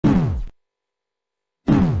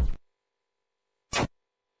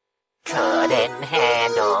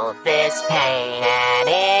feel this pain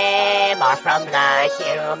anymore from the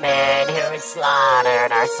human who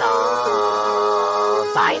slaughtered our soul.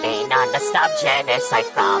 Fighting on to stop genocide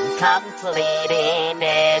from completing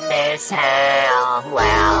in this hell.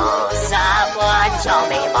 Well, someone told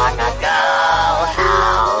me long ago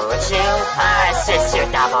how to persist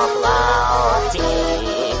your double blow.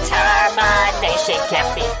 Determination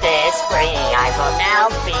can't beat this free. I will now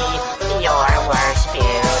be your worst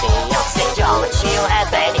beauty. You'll say, don't you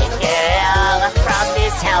have any guilt from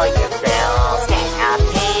this hell you built? Can't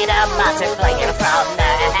compete a monster flinging from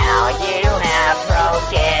the hell you have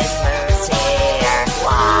broken loose here.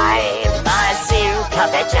 Why must you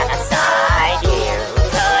commit genocide? You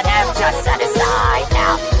could have just set aside.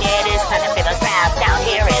 Now it is time to feel us trapped down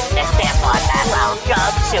here in this damn format.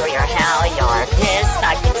 Welcome to your hell. You're pissed,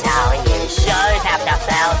 I can tell. You should have not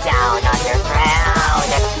fell down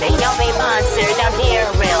underground. The only monster down here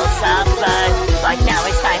will suffer, but now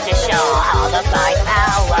it's time to show all of my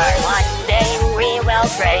power. One day we will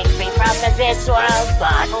break free from this world,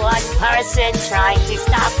 but one person trying to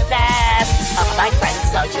stop them. All my friends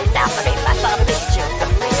slow you down, but they might beat you.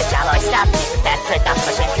 Complete the jello, I stop you. That's enough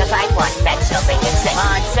pushing, cause I'm one mentally insane.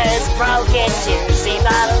 Monsters broken to seem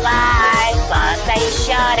alive, but they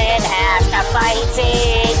shouldn't have stopped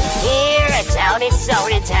fighting. Here a town is so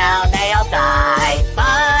in town, they all die,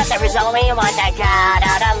 but there is only one that got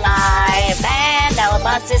out alive. And no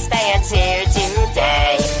monster stands here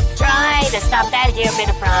today, try to stop that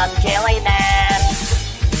human from killing them.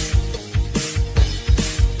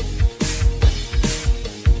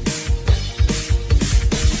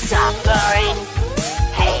 Suffering,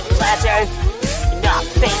 hate, pleasure,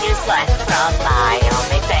 nothing is left from my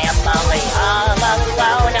only family. All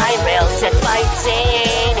alone I will sit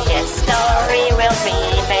fighting. History will be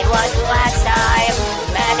made one last time.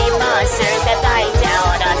 Many monsters that died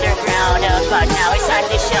down underground, but now it's time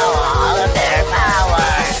to show all of their power.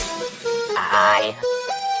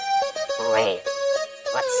 Wait,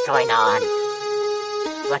 what's going on?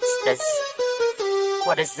 What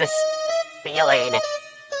is this feeling?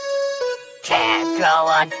 Can't go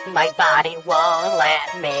on, my body won't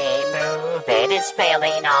let me move. It is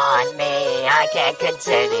failing on me, I can't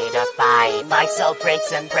continue to fight. My soul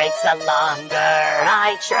breaks and breaks the longer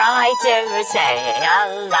I try to stay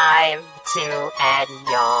alive, to end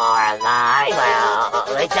your life.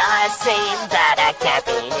 Well, it does seem that I can't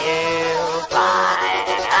be you,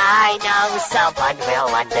 but I know someone will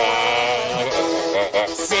one day.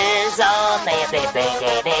 This is only the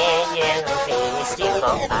beginning, you beast. You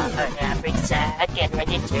will burn every second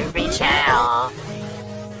ready to reach hell.